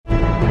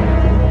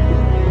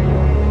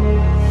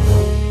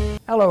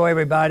Hello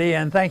everybody,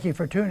 and thank you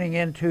for tuning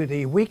in to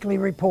the weekly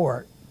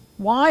report.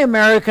 Why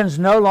Americans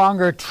no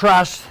longer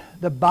trust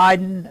the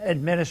Biden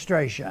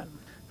administration.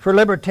 For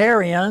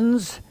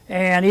libertarians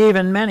and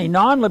even many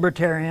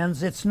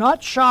non-libertarians, it's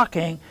not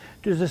shocking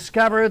to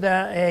discover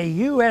that a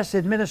U.S.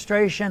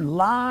 administration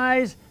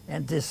lies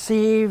and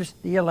deceives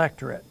the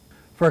electorate.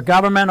 For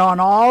government on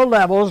all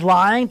levels,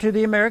 lying to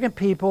the American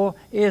people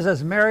is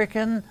as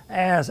American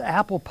as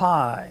apple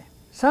pie.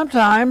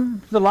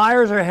 Sometimes the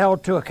liars are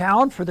held to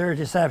account for their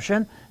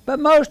deception, but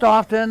most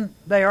often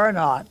they are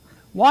not.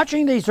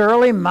 Watching these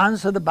early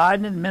months of the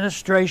Biden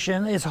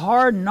administration, it's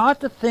hard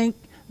not to think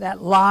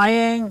that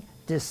lying,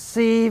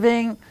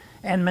 deceiving,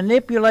 and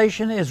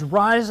manipulation is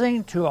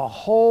rising to a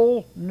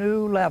whole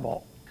new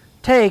level.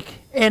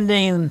 Take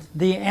ending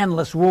the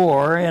endless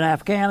war in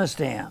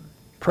Afghanistan.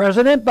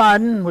 President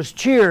Biden was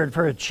cheered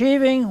for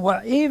achieving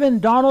what even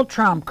Donald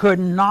Trump could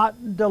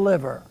not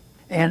deliver: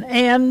 an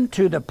end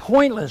to the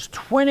pointless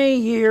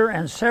 20-year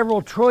and several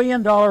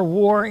trillion-dollar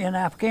war in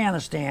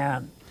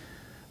Afghanistan.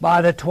 By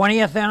the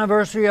 20th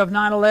anniversary of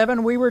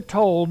 9/11, we were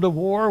told the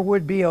war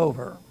would be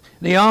over.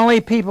 The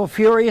only people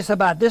furious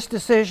about this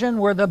decision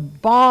were the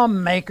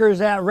bomb makers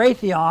at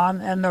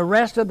Raytheon and the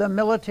rest of the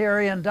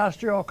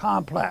military-industrial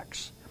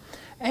complex,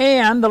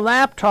 and the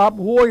laptop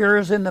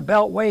warriors in the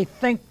Beltway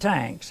think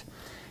tanks.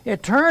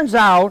 It turns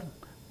out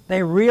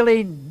they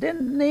really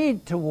didn't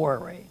need to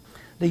worry.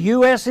 The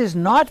U.S. is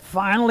not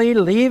finally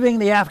leaving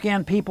the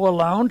Afghan people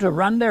alone to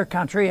run their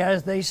country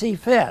as they see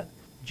fit.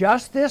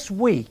 Just this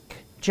week,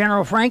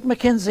 General Frank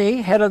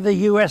McKenzie, head of the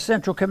U.S.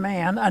 Central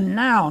Command,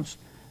 announced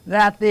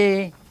that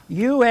the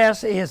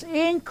U.S. is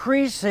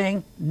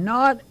increasing,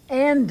 not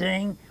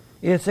ending,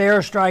 its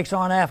airstrikes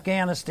on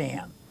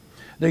Afghanistan.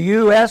 The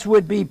U.S.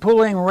 would be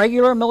pulling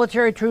regular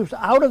military troops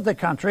out of the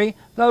country,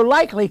 though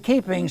likely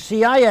keeping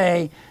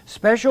CIA,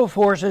 special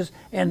forces,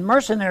 and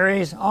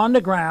mercenaries on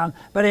the ground,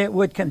 but it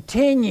would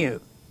continue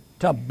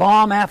to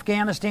bomb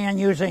Afghanistan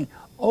using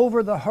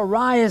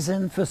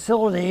over-the-horizon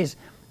facilities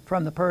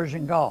from the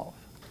Persian Gulf.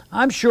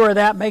 I'm sure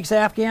that makes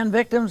Afghan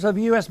victims of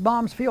U.S.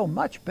 bombs feel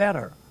much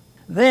better.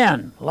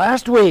 Then,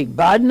 last week,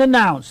 Biden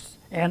announced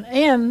an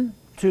end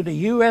to the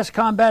U.S.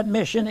 combat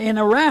mission in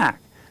Iraq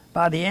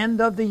by the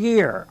end of the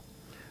year.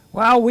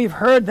 While we've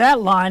heard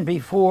that line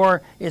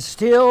before, it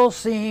still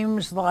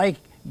seems like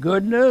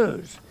good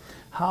news.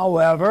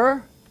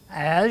 However,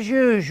 as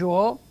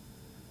usual,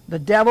 the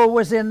devil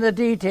was in the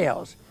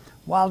details.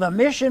 While the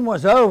mission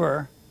was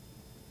over,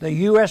 the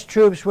U.S.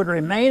 troops would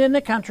remain in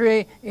the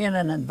country in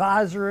an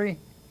advisory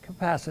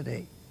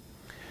capacity.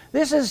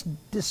 This is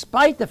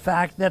despite the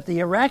fact that the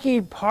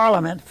Iraqi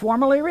parliament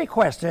formally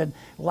requested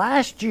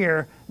last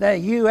year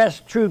that U.S.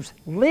 troops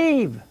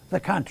leave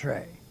the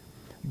country.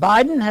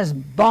 Biden has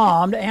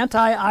bombed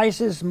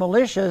anti-ISIS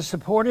militias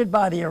supported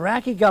by the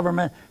Iraqi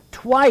government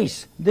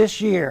twice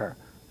this year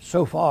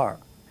so far.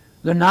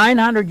 The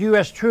 900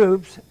 U.S.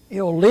 troops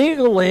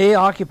illegally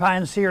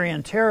occupying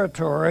Syrian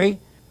territory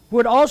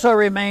would also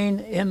remain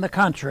in the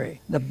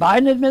country, the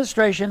Biden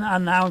administration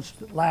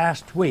announced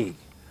last week.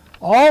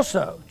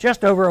 Also,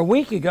 just over a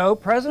week ago,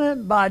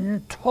 President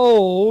Biden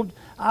told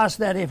us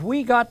that if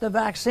we got the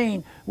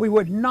vaccine, we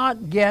would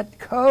not get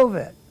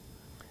COVID.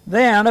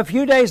 Then, a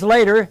few days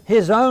later,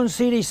 his own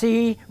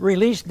CDC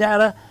released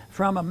data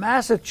from a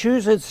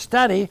Massachusetts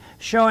study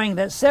showing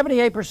that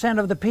 78%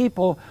 of the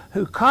people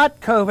who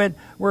caught COVID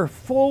were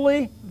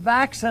fully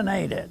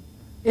vaccinated.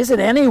 Is it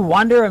any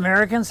wonder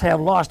Americans have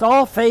lost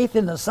all faith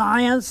in the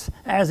science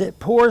as it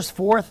pours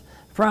forth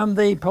from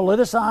the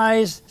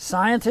politicized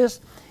scientists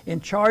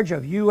in charge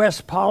of U.S.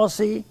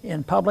 policy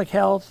in public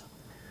health?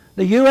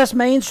 The U.S.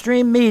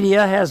 mainstream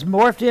media has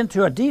morphed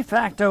into a de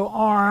facto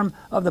arm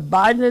of the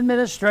Biden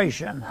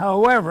administration,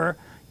 however,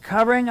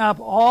 covering up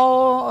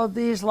all of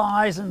these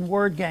lies and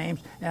word games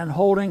and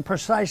holding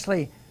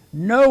precisely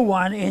no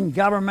one in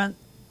government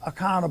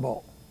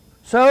accountable.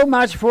 So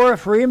much for a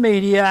free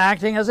media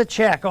acting as a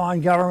check on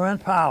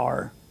government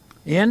power.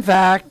 In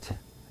fact,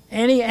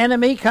 any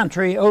enemy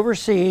country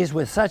overseas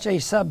with such a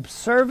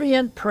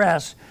subservient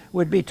press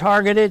would be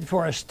targeted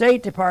for a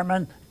State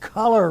Department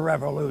color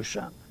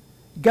revolution.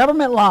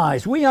 Government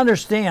lies, we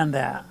understand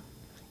that.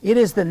 It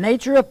is the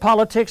nature of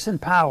politics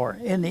and power.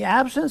 In the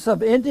absence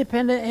of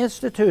independent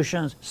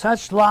institutions,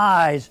 such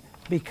lies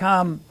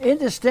become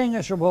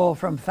indistinguishable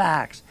from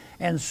facts,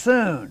 and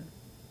soon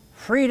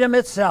freedom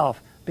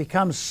itself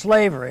becomes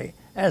slavery,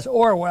 as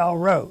Orwell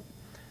wrote.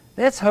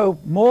 Let's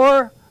hope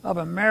more of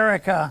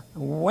America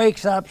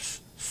wakes up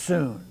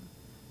soon.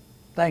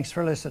 Thanks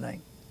for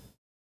listening.